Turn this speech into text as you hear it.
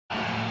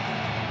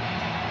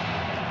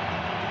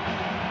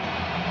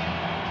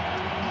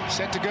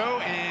Set to go,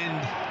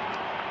 and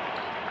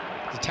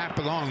the tap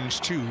belongs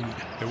to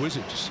the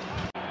Wizards.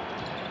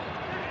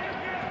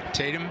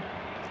 Tatum.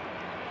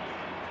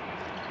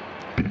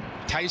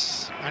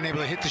 Theis unable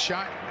to hit the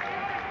shot.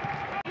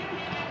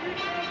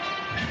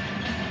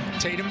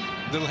 Tatum,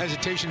 little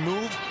hesitation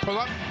move, pull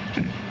up.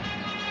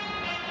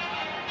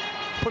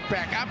 Put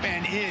back up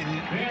and in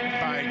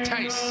by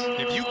Theis.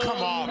 If you come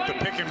off the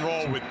pick and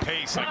roll with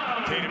pace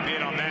like Tatum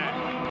did on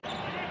that.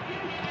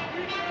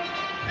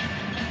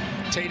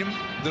 Tatum,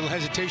 little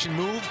hesitation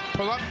move,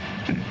 pull up.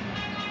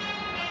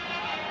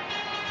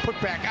 Put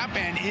back up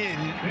and in.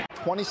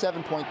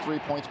 27.3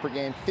 points per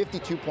game,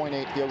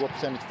 52.8 field goal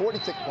percentage,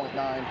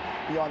 46.9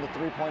 beyond the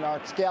three-point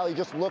arc. Scale, he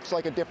just looks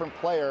like a different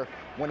player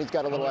when he's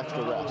got a little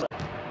extra rest.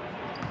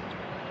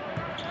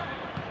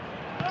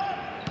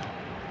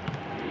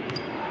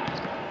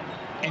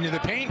 Into the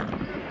paint,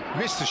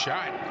 missed the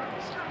shot.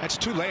 That's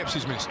 2 layups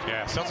he's missed.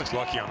 Yeah, Celtics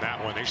lucky on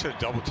that one. They should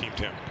have double teamed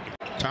him.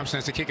 Thompson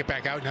has to kick it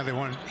back out. Another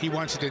one. He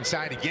wants it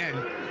inside again.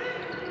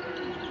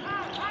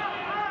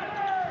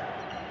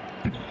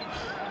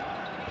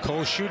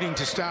 Cole shooting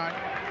to start.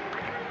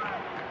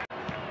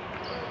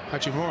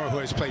 Hachimura, who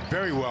has played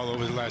very well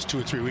over the last 2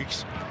 or 3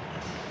 weeks.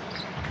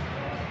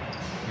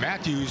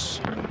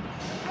 Matthews.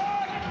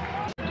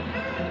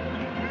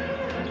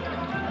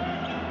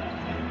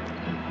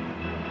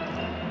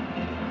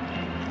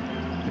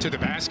 To the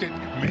basket,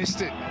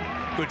 missed it.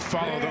 Good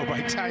follow though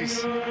by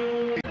Theis.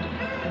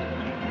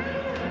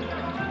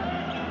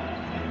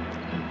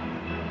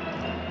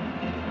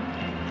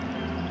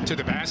 To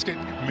the basket,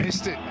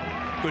 missed it.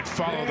 Good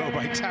follow though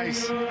by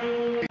Theis.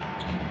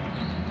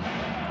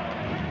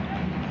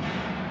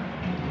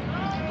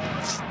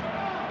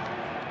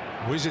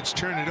 Wizards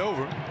turn it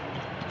over.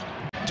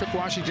 Took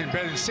Washington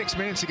better than 6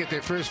 minutes to get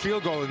their first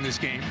field goal in this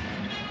game.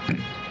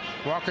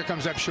 Walker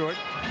comes up short.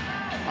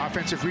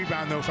 Offensive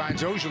rebound, though,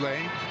 finds Ojale.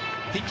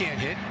 He can't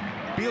hit.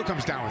 Beal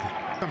comes down with it.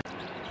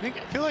 I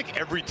feel like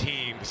every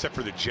team, except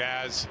for the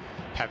Jazz,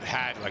 have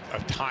had like a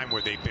time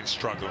where they've been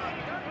struggling.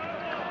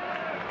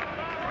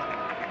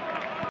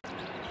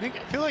 I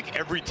feel like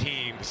every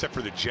team, except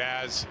for the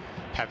Jazz,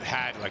 have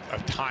had like a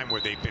time where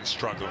they've been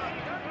struggling.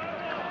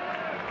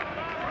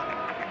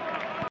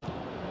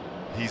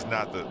 He's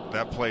not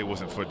that play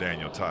wasn't for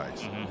Daniel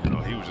Theis. You know,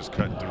 he was just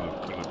cutting through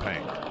the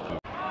paint.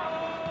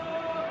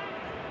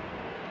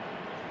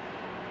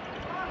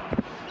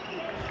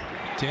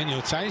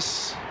 Daniel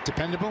Theis,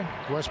 dependable.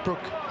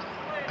 Westbrook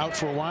out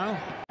for a while.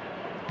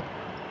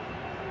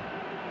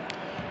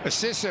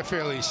 Assists are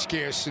fairly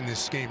scarce in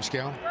this game,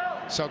 Scale.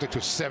 Celtics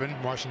with 7,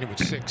 Washington with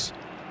 6.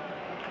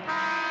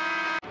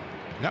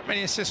 Not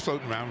many assists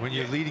floating around when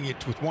you're leading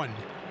it with 1.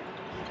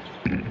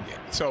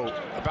 So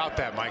about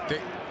that,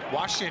 Mike,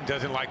 Washington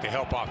doesn't like to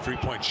help off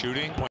three-point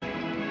shooting.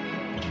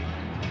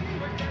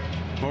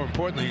 More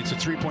importantly, it's a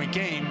 3-point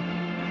game.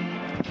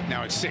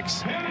 Now it's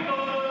 6.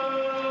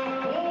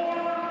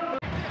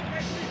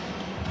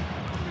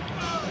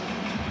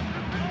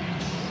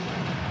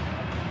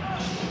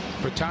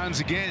 Bertans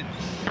again.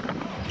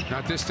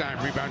 Not this time.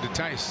 Rebound to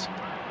Theis.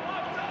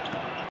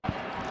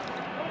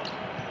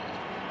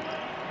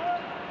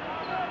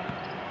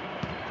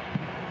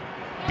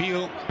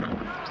 Beal.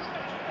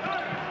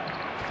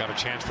 Got a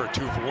chance for a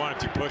 2-for-1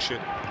 if you push it.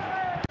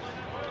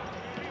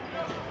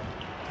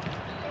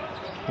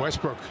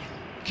 Westbrook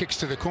kicks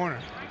to the corner.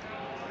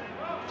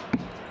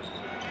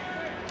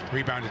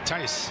 Rebound to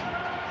Theis.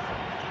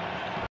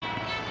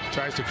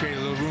 Tries to create a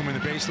little room in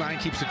the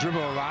baseline, keeps the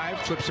dribble alive,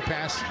 flips the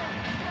pass.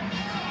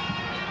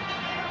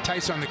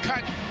 Theis on the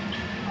cut,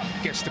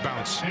 gets the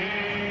bounce.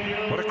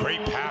 What a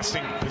great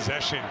passing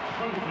possession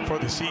for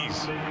the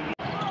Seas.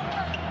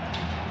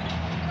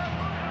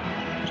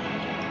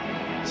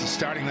 This is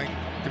starting like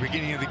the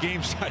beginning of the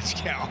game starts,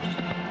 Cal.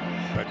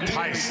 But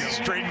Theis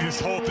straightened this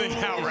whole thing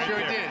out right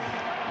there.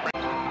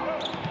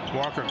 Did.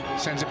 Walker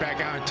sends it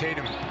back out.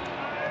 Tatum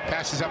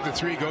passes up the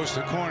 3, goes to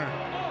the corner.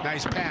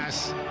 Nice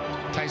pass.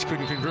 Theis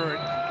couldn't convert.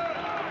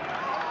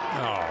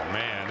 Oh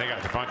man, they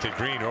got Devontae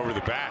Green over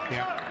the back.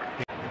 Yeah.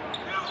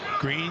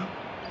 Green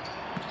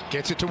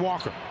gets it to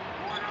Walker.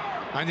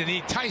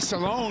 Underneath, Theis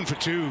alone for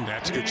 2.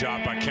 That's a good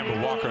job by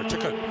Kemba Walker.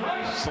 Took a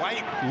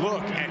slight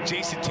look at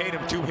Jason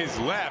Tatum to his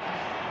left,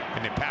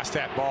 and then passed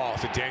that ball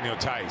to Daniel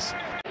Theis.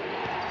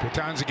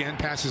 Bertans again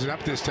passes it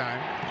up this time.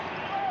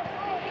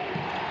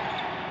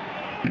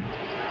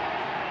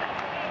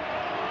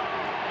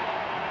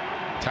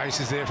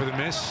 Theis is there for the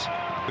miss.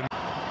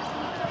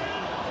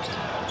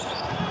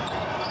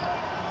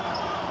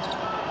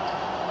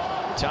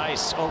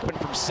 Theis open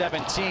from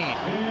 17.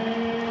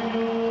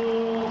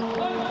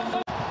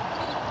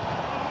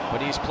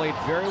 But he's played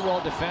very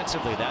well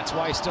defensively. That's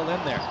why he's still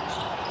in there.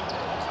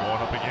 It's going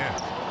up again.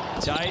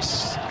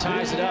 Theis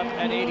ties it up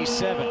at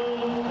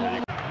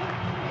 87.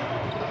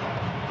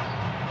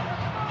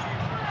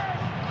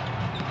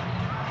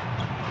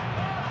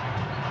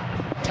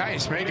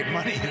 Theis making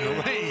money in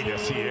the lane.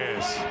 Yes, he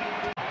is.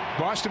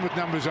 Boston with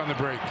numbers on the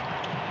break.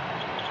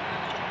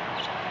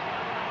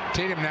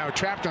 Tatum now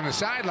trapped on the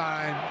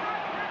sideline.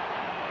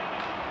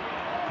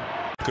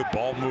 Good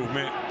ball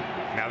movement.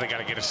 Now they got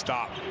to get a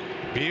stop.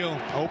 Beal,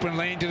 open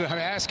lane to the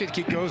basket.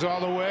 Kick goes all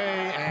the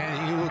way,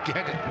 and he will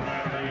get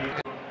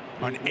it.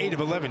 On 8 of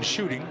 11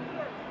 shooting.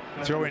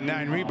 Throw in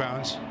 9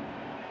 rebounds.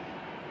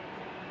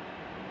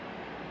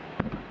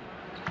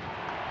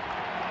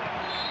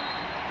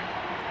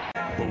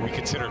 What we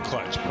consider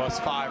clutch,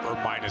 +5 or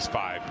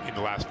 -5 in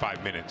the last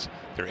 5 minutes.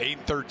 They're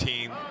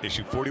 8-13. They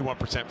shoot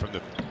 41% from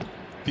the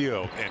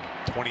field and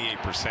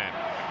 28%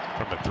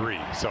 from the 3.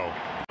 So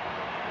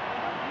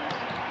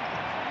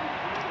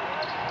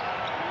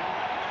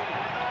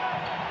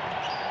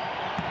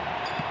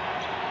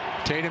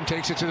Tatum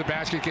takes it to the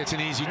basket, gets an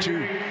easy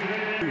 2.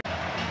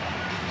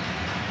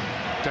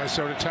 Does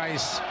so to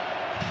Theis.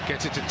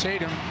 Gets it to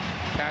Tatum.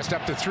 Passed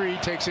up the 3,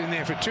 takes it in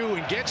there for 2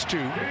 and gets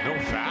 2. no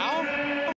foul.